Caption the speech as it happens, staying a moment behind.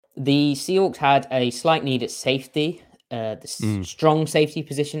The Seahawks had a slight need at safety, the strong safety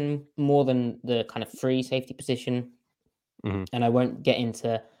position more than the kind of free safety position. And I won't get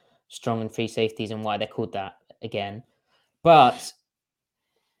into strong and free safeties and why they're called that again. But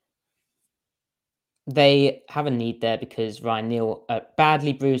they have a need there because Ryan Neal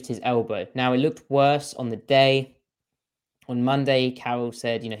badly bruised his elbow. Now, it looked worse on the day. On Monday, Carroll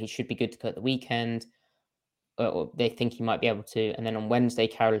said, he should be good to go at the weekend. Or they think he might be able to. And then on Wednesday,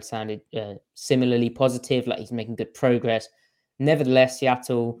 Carroll sounded similarly positive, like he's making good progress. Nevertheless,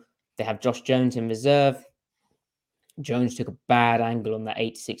 Seattle, they have Josh Jones in reserve. Jones took a bad angle on that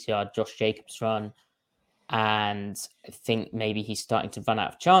 86-yard Josh Jacobs run. And I think maybe he's starting to run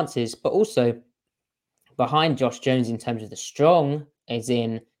out of chances. But also, behind Josh Jones in terms of the strong, as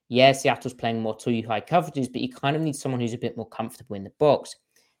in, Seattle's playing more 2 high coverages, but you kind of need someone who's a bit more comfortable in the box.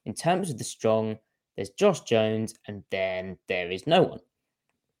 In terms of the strong, there's Josh Jones, and then there is no one.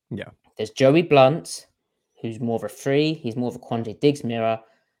 Yeah. There's Joey Blunt, who's more of a free. He's more of a Quandre Diggs mirror.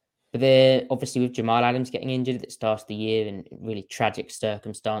 But they're obviously with Jamal Adams getting injured at the start of the year in really tragic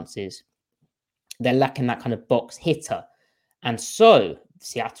circumstances. They're lacking that kind of box hitter. And so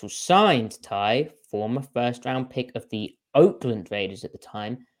Seattle signed former first-round pick of the Oakland Raiders at the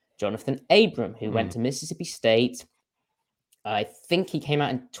time, Jonathan Abram, who went to Mississippi State. I think he came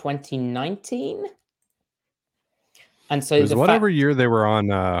out in 2019. And so it was whatever year they were on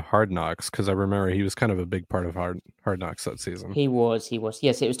Hard Knocks, because I remember he was kind of a big part of Hard Knocks that season. He was.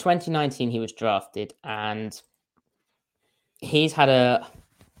 Yes, it was 2019 he was drafted, and he's had a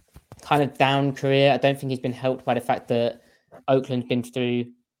kind of down career. I don't think he's been helped by the fact that Oakland's been through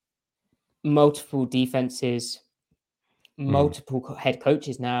multiple defenses, multiple head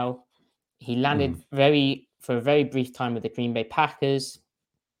coaches now. He landed for a very brief time with the Green Bay Packers.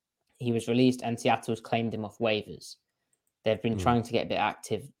 He was released, and Seattle's claimed him off waivers. They've been trying to get a bit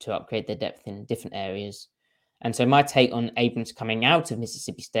active to upgrade their depth in different areas. And so my take on Abrams coming out of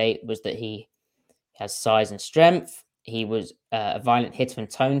Mississippi State was that he has size and strength. He was a violent hitter and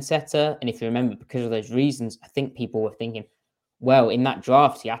tone setter. And if you remember, because of those reasons, I think people were thinking, well, in that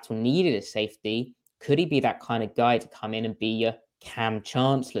draft, Seattle needed a safety. Could he be that kind of guy to come in and be your Cam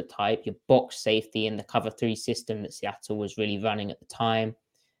Chancellor type, your box safety in the cover 3 system that Seattle was really running at the time?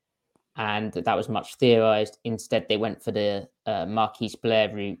 And that was much theorized. Instead, they went for the Marquise Blair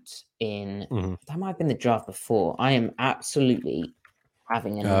route in... That might have been the draft before. I am absolutely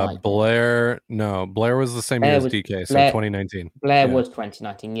having a night. Blair was the same year as DK, so 2019. Blair was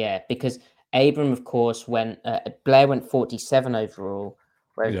 2019, yeah, because Abram, of course, Blair went 47 overall,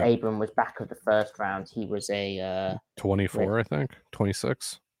 whereas Abram was back of the first round. He was a 24, I think,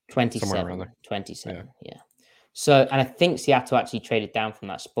 26, 27, yeah. So, and I think Seattle actually traded down from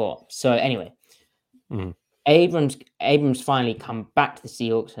that spot. So anyway, Abrams finally come back to the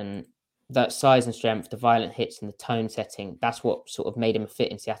Seahawks, and that size and strength, the violent hits and the tone setting, that's what sort of made him a fit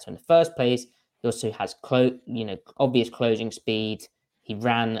in Seattle in the first place. He also has obvious closing speed. He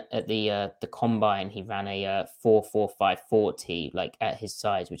ran at the combine. He ran a 4.45 40 like at his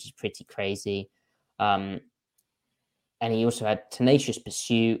size, which is pretty crazy. And he also had tenacious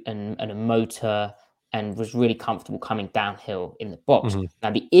pursuit and a motor, and was really comfortable coming downhill in the box.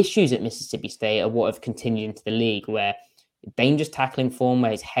 Now, the issues at Mississippi State are what have continued into the league, where dangerous tackling form,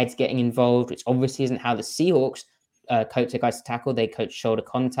 where his head's getting involved, which obviously isn't how the Seahawks coach their guys to tackle. They coach shoulder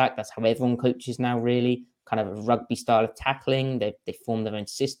contact. That's how everyone coaches now, really. Kind of a rugby style of tackling. They formed their own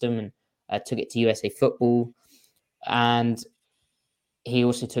system and took it to USA football. And he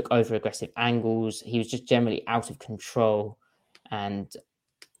also took over-aggressive angles. He was just generally out of control, and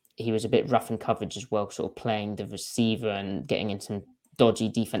he was a bit rough in coverage as well, sort of playing the receiver and getting in some dodgy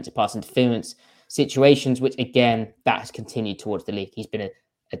defensive pass interference situations, which, again, that has continued towards the league. He's been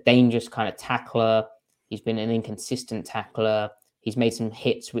a dangerous kind of tackler. He's been an inconsistent tackler. He's made some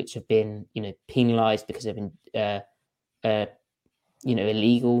hits which have been, penalized because they've been,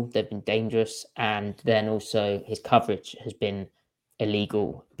 illegal. They've been dangerous. And then also his coverage has been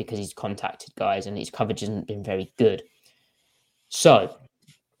illegal because he's contacted guys, and his coverage hasn't been very good. So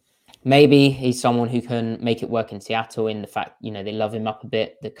maybe he's someone who can make it work in Seattle in the fact, they love him up a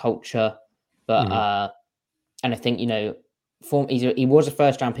bit, the culture. But, and I think, he was a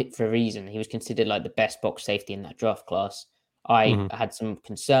first round pick for a reason. He was considered like the best box safety in that draft class. I had some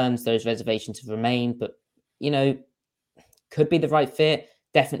concerns. Those reservations have remained, but, could be the right fit.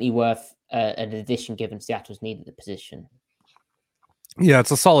 Definitely worth an addition given Seattle's need at the position. Yeah,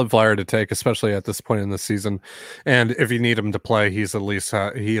 it's a solid flyer to take, especially at this point in the season. And if you need him to play, he at least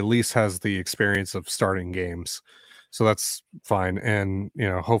has the experience of starting games, so that's fine. And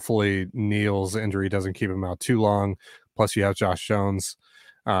hopefully Neal's injury doesn't keep him out too long. Plus, you have Josh Jones.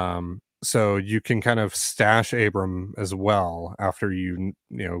 So you can kind of stash Abram as well after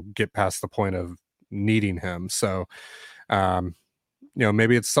get past the point of needing him. So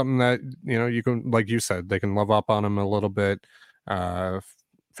maybe it's something that you can, like you said, they can love up on him a little bit,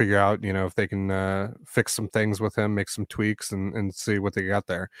 figure out if they can fix some things with him, make some tweaks, and see what they got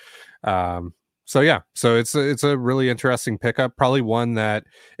there. So it's a really interesting pickup, probably one that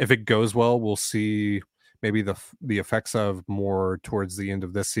if it goes well, we'll see maybe the effects of more towards the end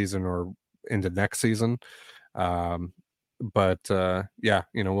of this season or into next season. But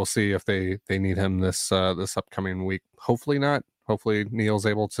we'll see if they need him this upcoming week. Hopefully not. Hopefully Neil's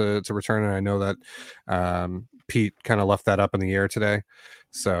able to return, and I know that Pete kind of left that up in the air today,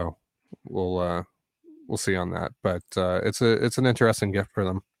 so we'll see on that. But it's an interesting gift for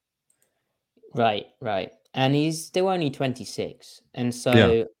them. Right. And he's still only 26. And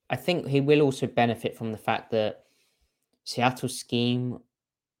so I think he will also benefit from the fact that Seattle's scheme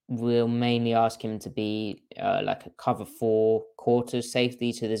will mainly ask him to be like a cover 4 quarters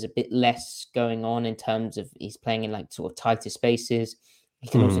safety. So there's a bit less going on in terms of he's playing in like sort of tighter spaces. He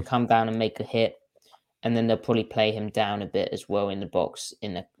can also come down and make a hit. And then they'll probably play him down a bit as well in the box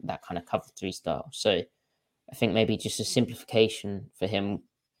in that kind of cover 3 style. So I think maybe just a simplification for him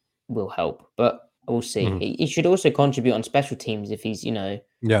will help, but we'll see. He should also contribute on special teams if he's, if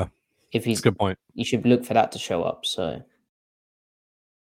he's if he's a good point. You should look for that to show up. So